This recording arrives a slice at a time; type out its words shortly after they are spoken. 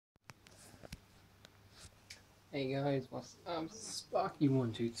Hey guys, what's up?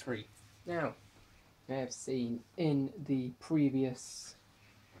 Sparky123. Now, I have seen in the previous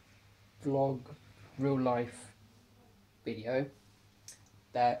vlog, real life video,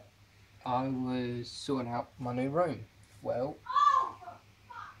 that I was sorting out my new room. Well,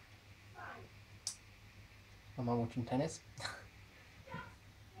 am I watching tennis?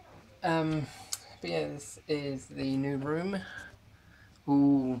 But yeah, this is the new room.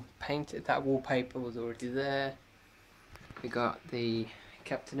 All painted, that wallpaper was already there. We got the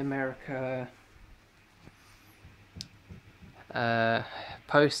Captain America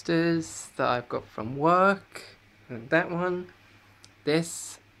posters that I've got from work, and that one.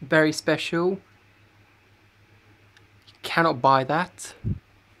 This, very special. You cannot buy that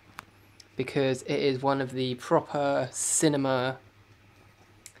because it is one of the proper cinema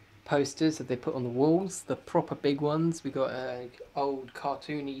posters that they put on the walls, the proper big ones. We got an old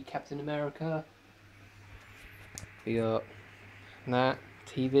cartoony Captain America. We got that,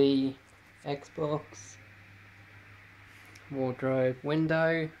 TV, Xbox, wardrobe,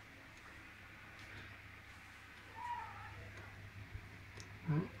 window.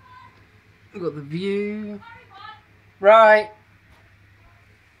 We got the view. Right.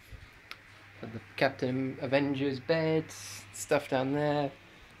 Got the Captain Avengers bed, stuff down there,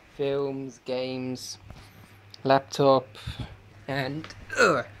 films, games, laptop, and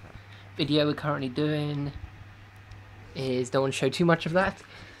video we're currently doing is, don't want to show too much of that,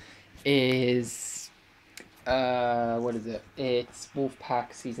 is what is it? It's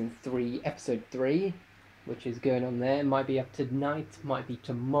Wolfpack Season 3, Episode 3, which is going on there. It might be up tonight, might be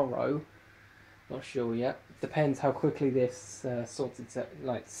tomorrow. Not sure yet. Depends how quickly this sorts itself,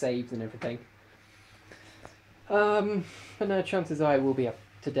 like saves and everything. But no, chances are I will be up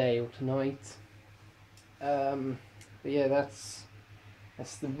today or tonight. But yeah, that's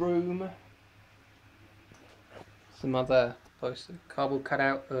the room. Some other poster, cardboard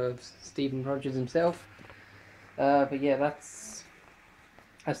cutout of Stephen Rogers himself. But yeah, that's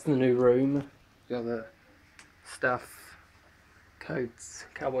the new room. Got the stuff, coats,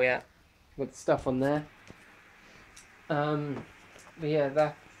 cowboy hat, with stuff on there. But yeah,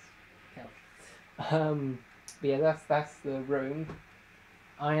 that's that's the room.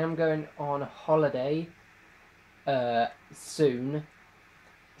 I am going on holiday soon,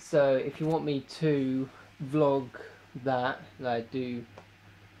 so if you want me to vlog that, like do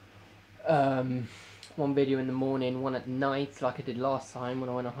one video in the morning, one at night, like I did last time when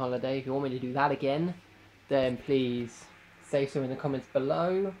I went on holiday. If you want me to do that again, then please say so in the comments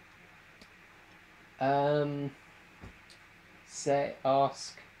below.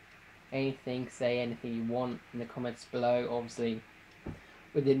 Ask anything, say anything you want in the comments below, obviously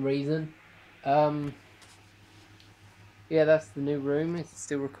within reason. Yeah, that's the new room. It's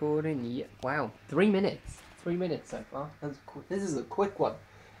still recording. Yeah, wow, 3 minutes. 3 minutes so far. This is a quick one.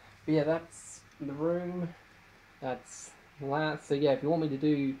 But yeah, that's the room. That's that. So yeah, if you want me to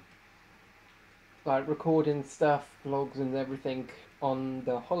do like recording stuff, vlogs and everything on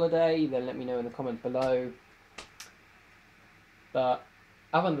the holiday, then let me know in the comments below. But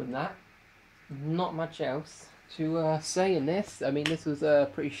other than that, not much else to say in this. I mean, this was a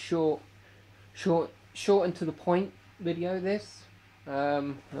pretty short and to the point video. This.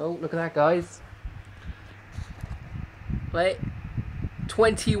 Oh, look at that, guys. Wait,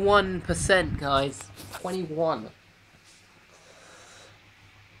 21%, guys. 21.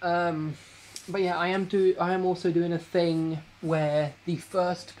 But yeah, I am also doing a thing where the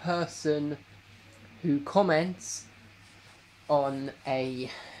first person who comments on a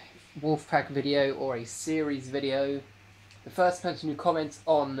Wolfpack video or a series video, the first person who comments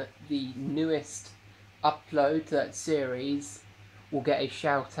on the newest upload to that series will get a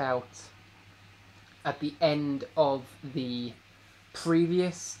shout out at the end of the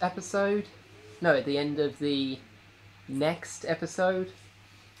previous episode. No, at the end of the next episode.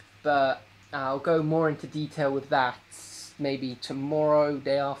 But I'll go more into detail with that maybe tomorrow,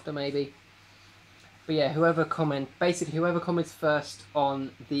 day after maybe. But yeah, whoever comments first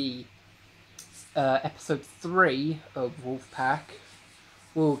on the episode 3 of Wolfpack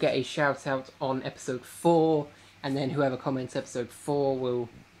will get a shout out on episode 4, and then whoever comments episode 4 will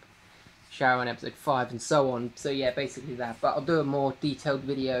shout out on episode 5 and so on. So yeah, basically that. But I'll do a more detailed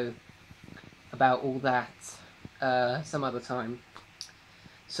video about all that some other time.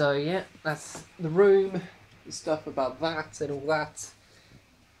 So yeah, that's the room, the stuff about that and all that.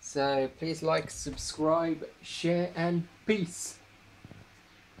 So please like, subscribe, share, and peace.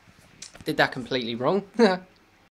 Did that completely wrong.